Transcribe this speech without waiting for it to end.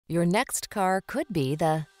Your next car could be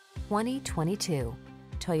the 2022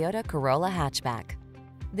 Toyota Corolla Hatchback.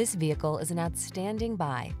 This vehicle is an outstanding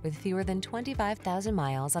buy with fewer than 25,000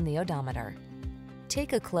 miles on the odometer.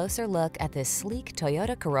 Take a closer look at this sleek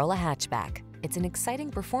Toyota Corolla Hatchback. It's an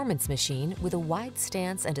exciting performance machine with a wide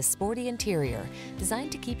stance and a sporty interior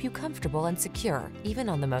designed to keep you comfortable and secure, even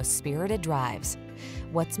on the most spirited drives.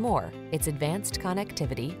 What's more, its advanced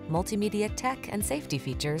connectivity, multimedia tech, and safety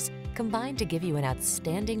features combine to give you an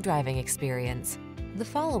outstanding driving experience. The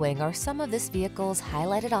following are some of this vehicle's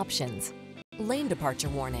highlighted options: lane departure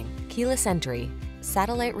warning, keyless entry,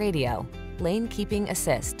 satellite radio, lane keeping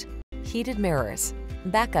assist, heated mirrors,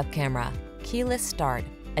 backup camera, keyless start,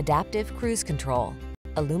 adaptive cruise control,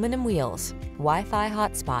 aluminum wheels, Wi-Fi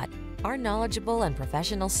hotspot. Our knowledgeable and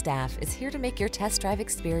professional staff is here to make your test drive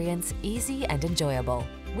experience easy and enjoyable.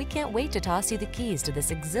 We can't wait to toss you the keys to this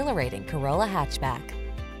exhilarating Corolla hatchback.